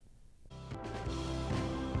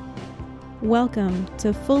Welcome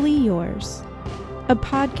to Fully Yours, a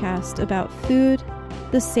podcast about food,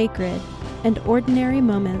 the sacred, and ordinary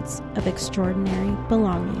moments of extraordinary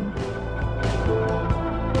belonging.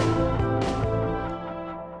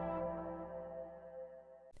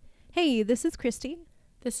 Hey, this is Christy.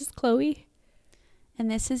 This is Chloe. And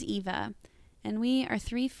this is Eva. And we are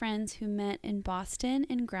three friends who met in Boston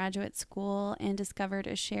in graduate school and discovered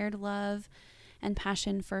a shared love and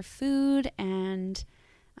passion for food and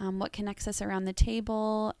what connects us around the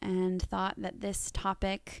table, and thought that this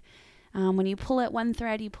topic, when you pull at one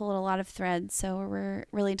thread, you pull at a lot of threads. So we're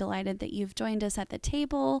really delighted that you've joined us at the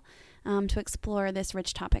table to explore this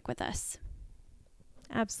rich topic with us.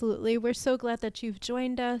 Absolutely. We're so glad that you've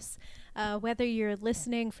joined us, whether you're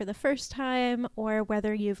listening for the first time or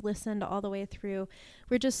whether you've listened all the way through.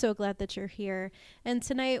 We're just so glad that you're here. And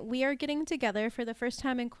tonight we are getting together for the first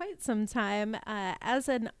time in quite some time as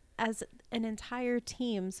an entire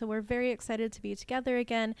team. So we're very excited to be together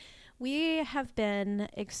again. We have been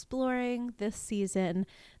exploring this season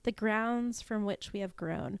the grounds from which we have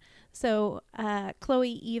grown. So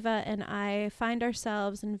Chloe, Eva, and I find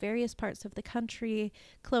ourselves in various parts of the country.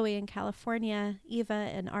 Chloe in California,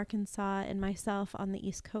 Eva in Arkansas, and myself on the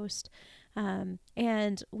East Coast.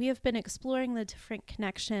 And we have been exploring the different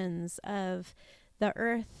connections of the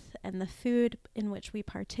earth and the food in which we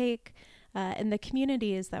partake, and the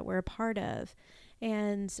communities that we're a part of.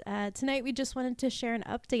 And tonight we just wanted to share an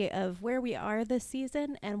update of where we are this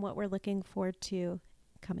season and what we're looking forward to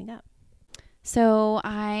coming up. So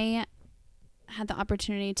I had the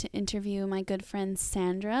opportunity to interview my good friend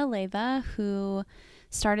Sandra Leva, who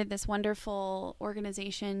started this wonderful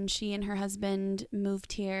organization. She and her husband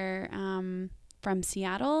moved here from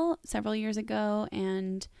Seattle several years ago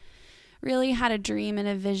and really had a dream and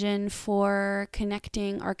a vision for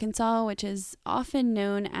connecting Arkansas, which is often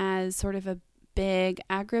known as sort of a big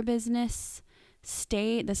agribusiness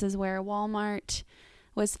state. This is where Walmart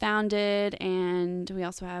was founded, and we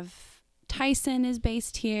also have Tyson is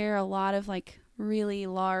based here. A lot of like really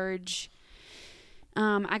large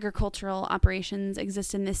agricultural operations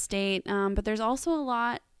exist in this state, but there's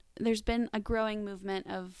also there's been a growing movement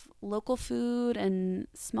of local food and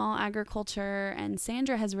small agriculture, and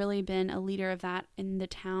Sandra has really been a leader of that in the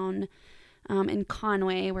town in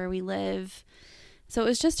Conway where we live. So it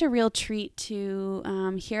was just a real treat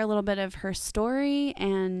to hear a little bit of her story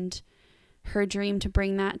and her dream to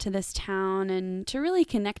bring that to this town and to really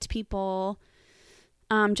connect people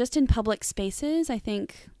just in public spaces. I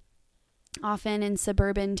think often in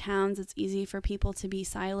suburban towns it's easy for people to be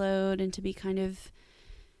siloed and to be kind of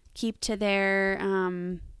keep to their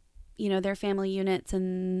their family units,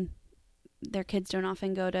 and their kids don't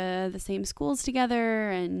often go to the same schools together.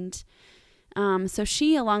 And so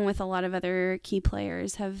she, along with a lot of other key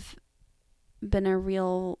players, have been a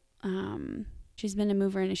real, she's been a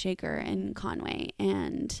mover and a shaker in Conway.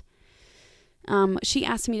 And she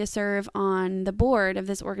asked me to serve on the board of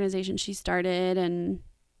this organization she started, and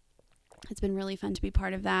it's been really fun to be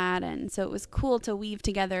part of that. And so it was cool to weave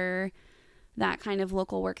together that kind of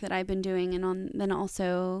local work that I've been doing, and then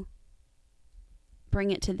also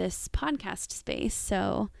bring it to this podcast space.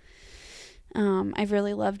 So I've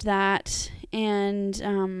really loved that. And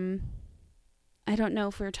I don't know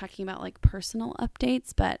if we were talking about like personal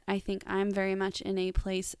updates, but I think I'm very much in a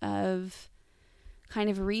place of kind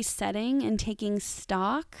of resetting and taking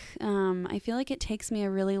stock. I feel like it takes me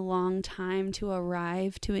a really long time to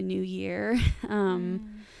arrive to a new year.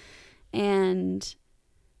 And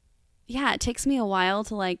yeah, it takes me a while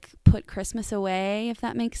to like put Christmas away, if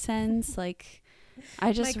that makes sense. Like,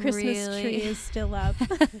 I just my Christmas tree is still up.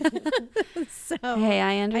 So hey,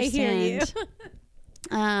 I understand. I hear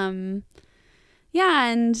you.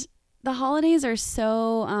 Yeah, and the holidays are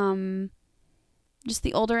so just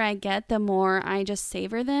the older I get, the more I just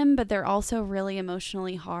savor them, but they're also really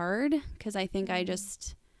emotionally hard because I think you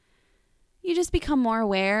just become more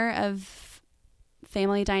aware of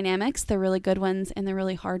family dynamics, the really good ones and the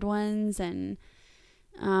really hard ones. And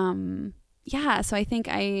so I think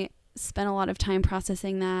I spent a lot of time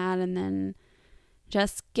processing that, and then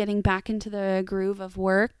just getting back into the groove of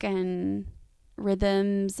work and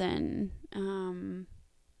rhythms. And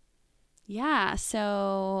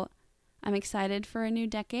so I'm excited for a new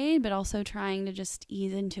decade, but also trying to just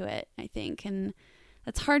ease into it, I think. And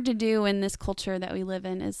that's hard to do in this culture that we live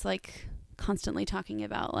in, is like constantly talking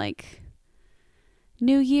about like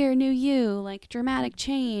new year, new you, like dramatic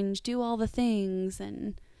change, do all the things.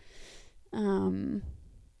 And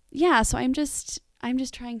so I'm just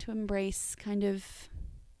trying to embrace kind of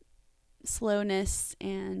slowness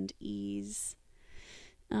and ease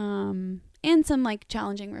and some like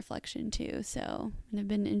challenging reflection too. So I've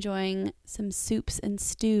been enjoying some soups and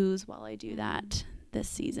stews while I do that this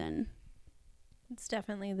season. It's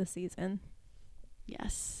definitely the season.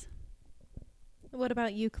 Yes. What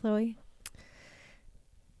about you, Chloe?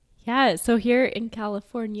 Yeah, so here in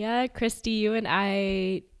California, Christy, you and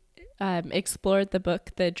I explored the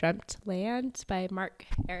book The Dreamt Land by Mark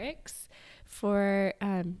Herricks for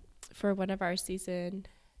one of our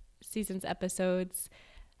season's episodes.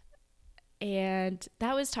 And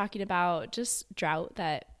that was talking about just drought,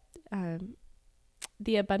 that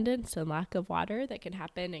the abundance and lack of water that can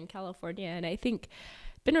happen in California. And I think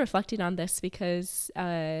I've been reflecting on this because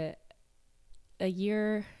a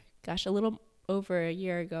little over a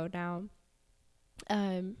year ago now,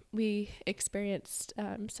 we experienced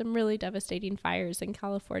some really devastating fires in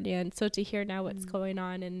California. And so to hear now what's going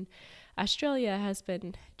on in Australia has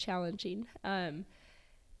been challenging. And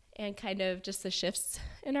kind of just the shifts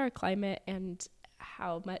in our climate and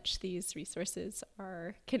how much these resources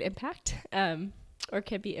can impact or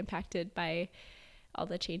can be impacted by all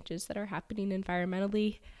the changes that are happening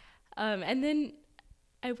environmentally. And then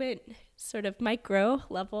I went sort of micro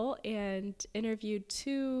level and interviewed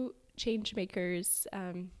 2 change makers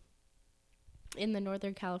in the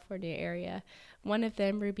Northern California area. One of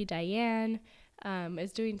them, Ruby Diane,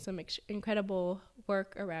 is doing some incredible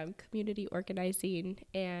work around community organizing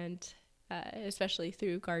and especially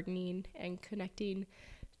through gardening and connecting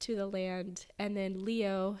to the land. And then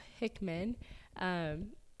Leo Hickman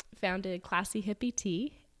founded Classy Hippie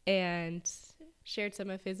Tea and shared some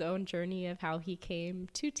of his own journey of how he came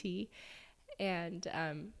to tea and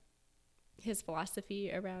his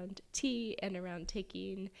philosophy around tea and around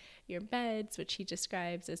taking your meds, which he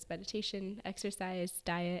describes as meditation, exercise,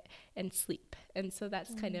 diet, and sleep. And so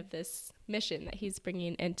that's kind of this mission that he's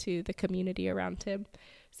bringing into the community around him.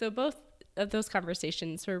 So both of those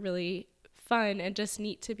conversations were really fun and just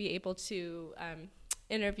neat to be able to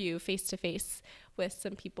interview face-to-face with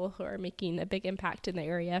some people who are making a big impact in the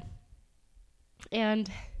area. And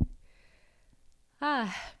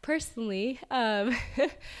personally, I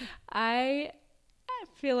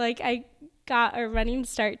feel like I got a running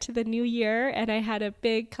start to the new year and I had a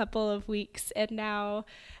big couple of weeks, and now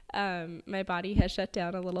my body has shut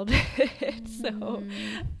down a little bit. So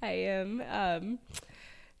I am,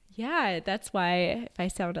 that's why if I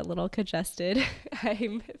sound a little congested,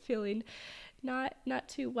 I'm feeling not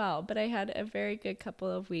too well, but I had a very good couple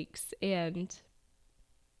of weeks. And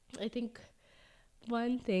I think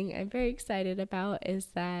one thing I'm very excited about is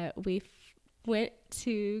that we went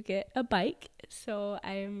to get a bike. So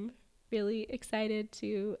I'm really excited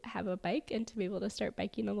to have a bike and to be able to start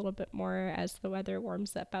biking a little bit more as the weather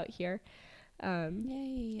warms up out here.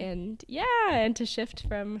 Yay. And to shift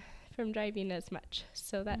from driving as much.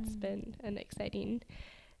 So that's been an exciting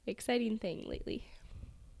thing lately.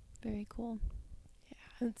 Very cool.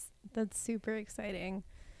 Yeah, that's super exciting.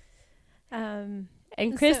 And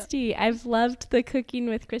Christy, I've loved the Cooking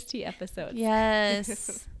with Christy episodes.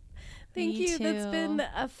 Yes. Thank Me you. too. That's been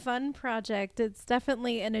a fun project. It's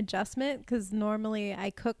definitely an adjustment because normally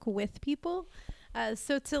I cook with people.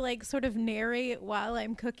 So to like sort of narrate while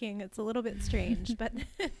I'm cooking, it's a little bit strange, but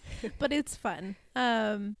it's fun.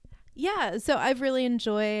 So I've really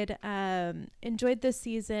enjoyed this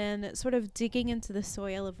season, sort of digging into the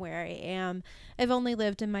soil of where I am. I've only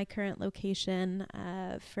lived in my current location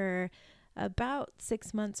for about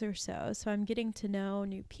 6 months or so. So I'm getting to know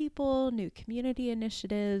new people, new community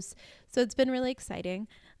initiatives. So it's been really exciting.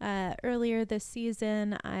 Earlier this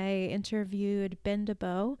season, I interviewed Ben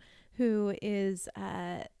DeBow, who is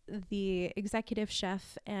the executive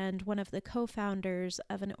chef and one of the co-founders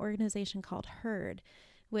of an organization called Herd,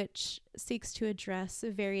 which seeks to address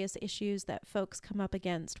various issues that folks come up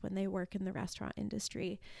against when they work in the restaurant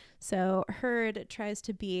industry. So Herd tries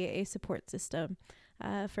to be a support system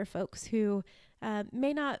for folks who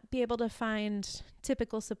may not be able to find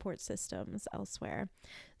typical support systems elsewhere.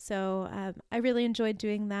 So I really enjoyed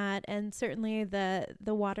doing that, and certainly the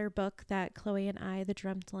water book that Chloe and I, The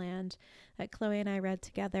Dreamt Land, that Chloe and I read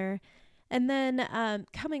together. And then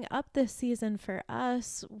coming up this season for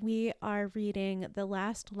us, we are reading The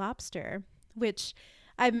Last Lobster, which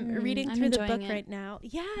I'm reading through the book right now.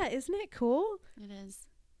 Yeah, isn't it cool? It is.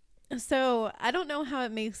 So I don't know how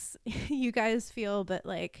it makes you guys feel, but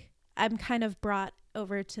like I'm kind of brought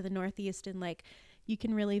over to the Northeast and like you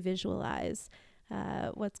can really visualize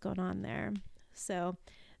what's going on there. So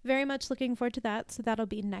very much looking forward to that. So that'll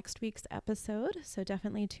be next week's episode. So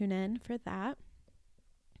definitely tune in for that.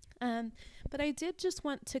 But I did just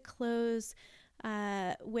want to close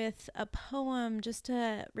with a poem just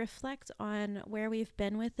to reflect on where we've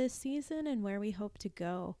been with this season and where we hope to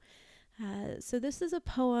go. So this is a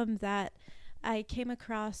poem that I came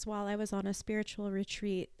across while I was on a spiritual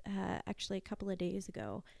retreat, actually a couple of days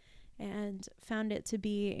ago, and found it to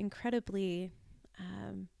be incredibly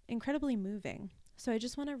moving. So I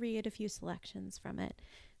just want to read a few selections from it.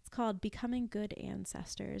 It's called Becoming Good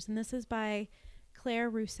Ancestors, and this is by Claire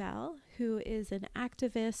Roussel, who is an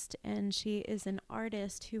activist, and she is an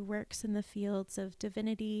artist who works in the fields of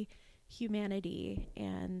divinity, humanity,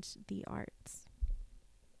 and the arts.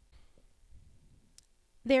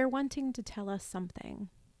 They're wanting to tell us something,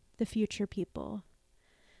 the future people,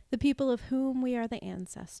 the people of whom we are the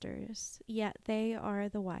ancestors, yet they are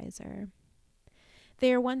the wiser.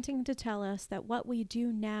 They are wanting to tell us that what we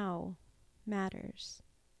do now matters.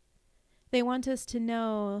 They want us to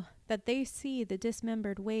know that they see the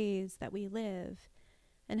dismembered ways that we live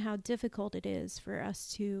and how difficult it is for us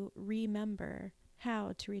to remember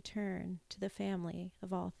how to return to the family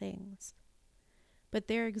of all things. But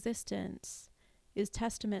their existence is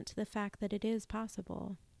testament to the fact that it is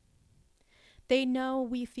possible. They know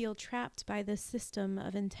we feel trapped by this system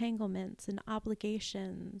of entanglements and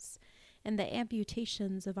obligations and the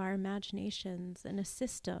amputations of our imaginations in a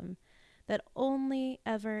system that only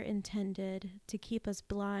ever intended to keep us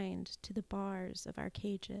blind to the bars of our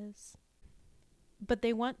cages. But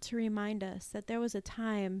they want to remind us that there was a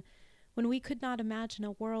time when we could not imagine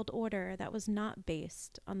a world order that was not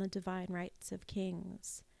based on the divine rights of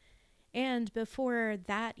kings. And before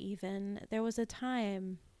that even, there was a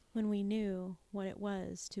time when we knew what it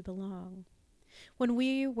was to belong. When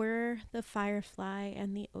we were the firefly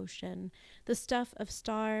and the ocean, the stuff of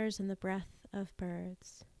stars and the breath of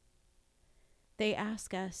birds. They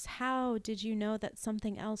ask us, how did you know that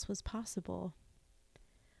something else was possible?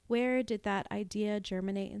 Where did that idea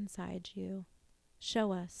germinate inside you?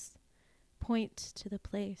 Show us. Point to the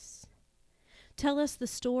place. Tell us the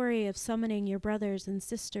story of summoning your brothers and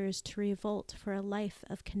sisters to revolt for a life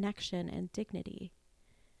of connection and dignity.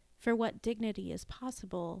 For what dignity is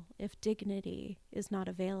possible if dignity is not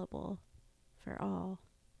available for all?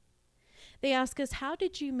 They ask us, how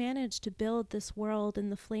did you manage to build this world in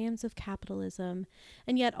the flames of capitalism,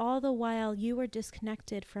 and yet all the while you were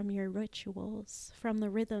disconnected from your rituals, from the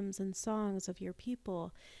rhythms and songs of your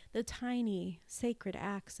people, the tiny, sacred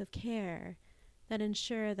acts of care that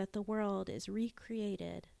ensure that the world is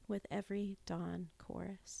recreated with every dawn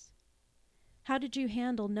chorus? How did you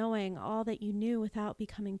handle knowing all that you knew without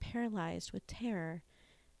becoming paralyzed with terror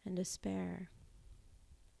and despair?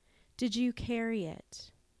 Did you carry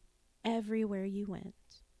it everywhere you went?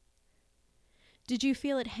 Did you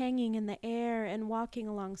feel it hanging in the air and walking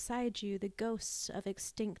alongside you, the ghosts of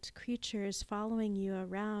extinct creatures following you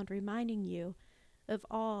around, reminding you of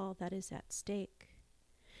all that is at stake?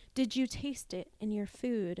 Did you taste it in your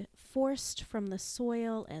food, forced from the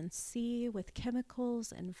soil and sea with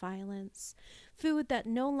chemicals and violence, food that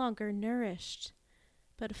no longer nourished,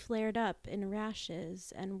 but flared up in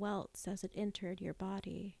rashes and welts as it entered your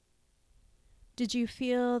body? Did you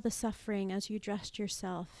feel the suffering as you dressed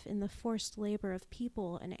yourself in the forced labor of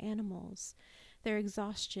people and animals, their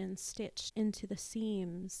exhaustion stitched into the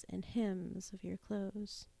seams and hems of your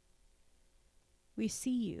clothes? We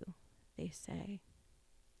see you, they say.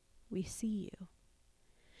 We see you.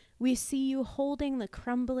 We see you holding the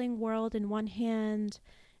crumbling world in one hand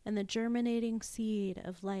and the germinating seed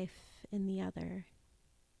of life in the other.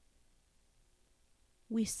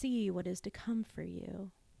 We see what is to come for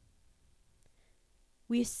you.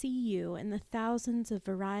 We see you in the thousands of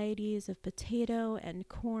varieties of potato and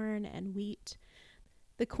corn and wheat,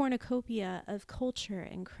 the cornucopia of culture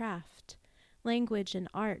and craft, language and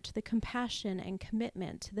art, the compassion and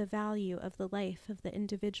commitment to the value of the life of the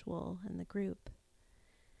individual and the group.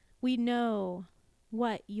 We know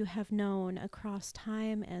what you have known across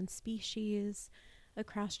time and species,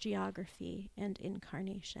 across geography and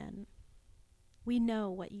incarnation. We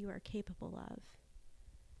know what you are capable of.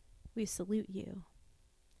 We salute you,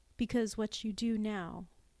 because what you do now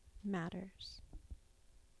matters.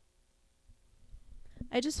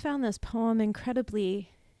 I just found this poem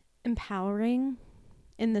incredibly empowering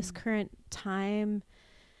in this current time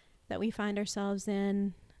that we find ourselves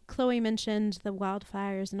in. Chloe mentioned the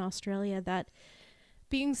wildfires in Australia, that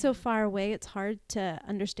being so far away, it's hard to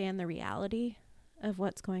understand the reality of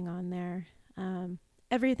what's going on there.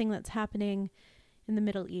 Everything that's happening in the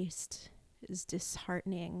Middle East is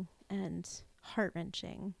disheartening and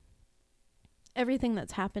heart-wrenching. Everything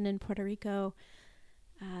that's happened in Puerto Rico,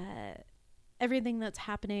 everything that's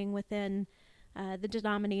happening within the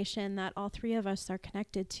denomination that all three of us are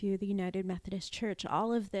connected to, the United Methodist Church.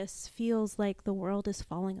 All of this feels like the world is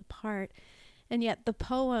falling apart. And yet the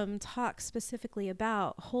poem talks specifically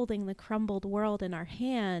about holding the crumbled world in our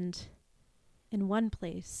hand in one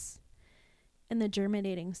place and the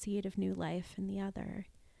germinating seed of new life in the other.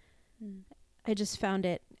 I just found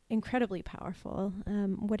it incredibly powerful.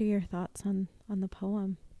 What are your thoughts on the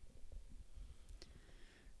poem?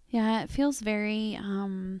 Yeah, it feels very,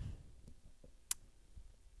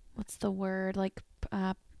 what's the word? Like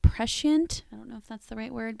prescient? I don't know if that's the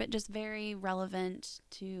right word, but just very relevant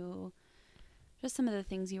to just some of the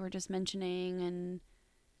things you were just mentioning. And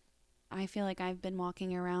I feel like I've been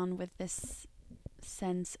walking around with this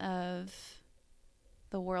sense of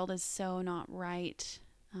the world is so not right,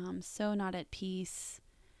 so not at peace.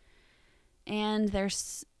 And there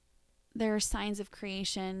are signs of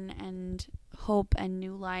creation and hope and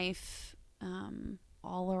new life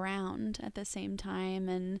all around at the same time.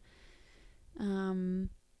 And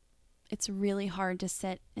it's really hard to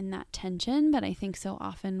sit in that tension, but I think so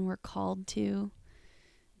often we're called to.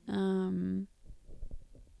 And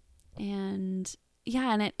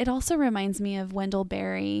yeah, and it also reminds me of Wendell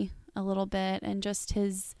Berry a little bit, and just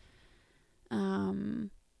his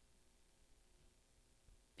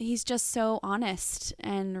he's just so honest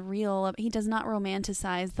and real. He does not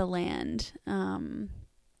romanticize the land.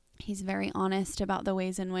 He's very honest about the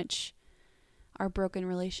ways in which our broken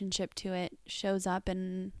relationship to it shows up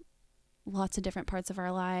in lots of different parts of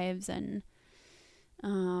our lives. And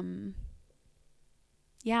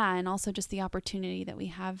yeah, and also just the opportunity that we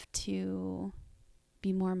have to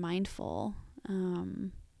be more mindful.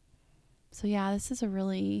 So yeah, this is a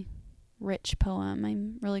really rich poem.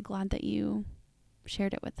 I'm really glad that you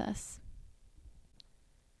shared it with us.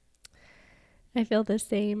 I feel the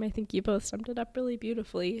same. I think you both summed it up really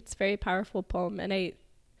beautifully. It's a very powerful poem, and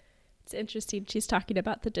it's interesting. She's talking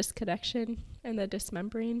about the disconnection and the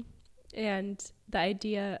dismembering and the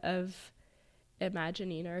idea of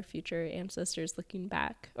imagining our future ancestors looking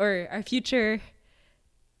back, or our future,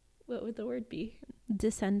 what would the word be?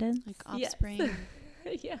 Descendants. Like offspring.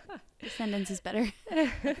 Yes. Yeah. Descendants is better.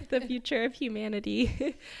 The future of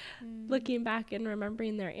humanity. Looking back and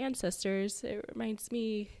remembering their ancestors, it reminds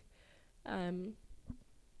me, it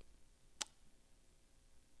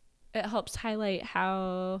helps highlight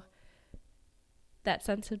how that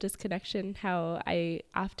sense of disconnection, how I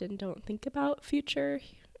often don't think about future.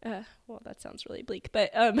 Well, that sounds really bleak,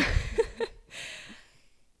 but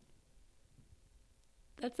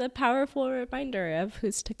that's a powerful reminder of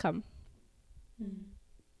who's to come.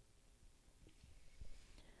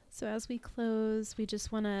 So as we close, we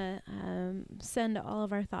just want to send all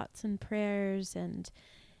of our thoughts and prayers and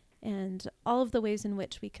all of the ways in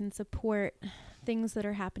which we can support things that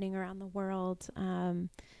are happening around the world.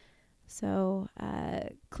 So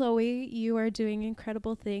Chloe, you are doing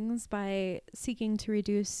incredible things by seeking to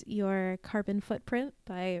reduce your carbon footprint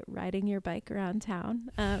by riding your bike around town.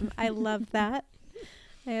 I love that.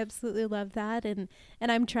 I absolutely love that. And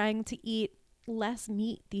I'm trying to eat less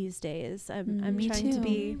meat these days. I'm trying to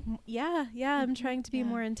be I'm trying to be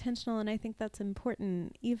more intentional, and I think that's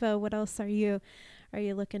important. Eva, what else are you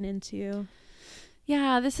looking into?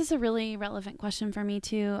 Yeah, this is a really relevant question for me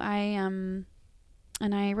too.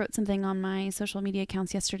 And I wrote something on my social media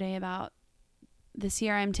accounts yesterday about this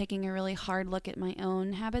year I'm taking a really hard look at my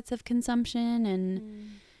own habits of consumption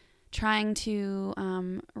and trying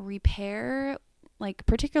to repair, like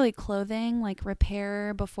particularly clothing, like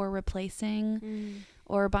repair before replacing,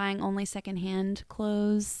 or buying only secondhand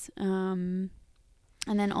clothes. And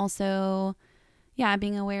then also,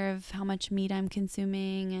 being aware of how much meat I'm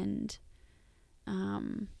consuming, and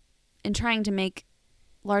trying to make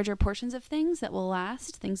larger portions of things that will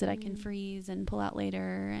last, things that I can freeze and pull out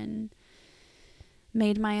later. And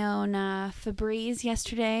made my own Febreze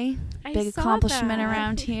yesterday. Big accomplishment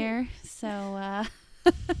around here. So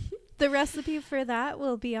the recipe for that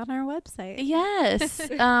will be on our website. Yes.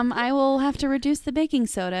 I will have to reduce the baking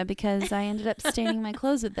soda because I ended up staining my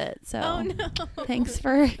clothes with it. So thanks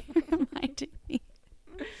for reminding me.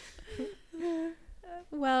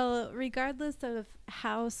 Well, regardless of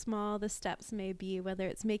how small the steps may be, whether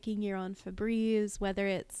it's making your own Febreze, whether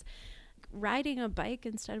it's riding a bike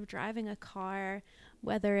instead of driving a car,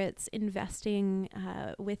 whether it's investing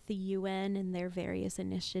with the UN and their various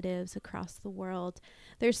initiatives across the world,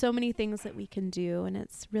 there's so many things that we can do, and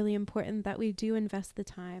it's really important that we do invest the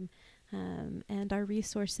time and our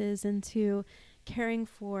resources into caring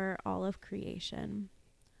for all of creation.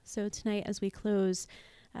 So tonight, as we close,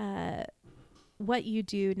 what you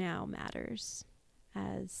do now matters,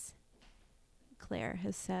 as Claire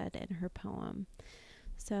has said in her poem.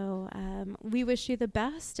 So we wish you the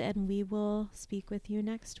best, and we will speak with you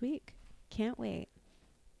next week. Can't wait.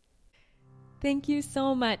 Thank you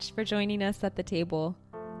so much for joining us at the table.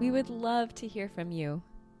 We would love to hear from you.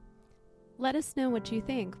 Let us know what you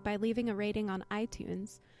think by leaving a rating on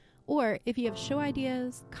iTunes. Or if you have show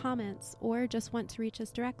ideas, comments, or just want to reach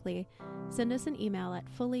us directly, send us an email at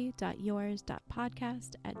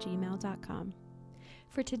fullyyours.podcast@gmail.com.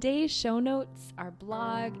 For today's show notes, our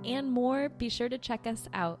blog, and more, be sure to check us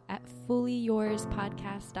out at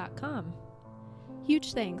fullyyourspodcast.com.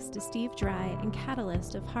 Huge thanks to Steve Dry and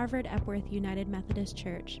Catalyst of Harvard Epworth United Methodist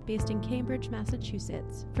Church, based in Cambridge,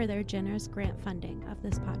 Massachusetts, for their generous grant funding of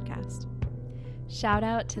this podcast. Shout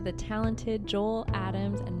out to the talented Joel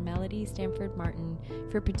Adams and Melody Stanford Martin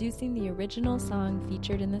for producing the original song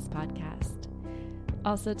featured in this podcast.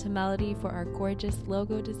 Also to Melody for our gorgeous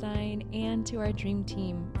logo design, and to our dream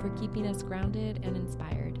team for keeping us grounded and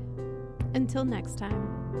inspired. Until next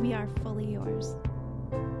time, we are fully yours.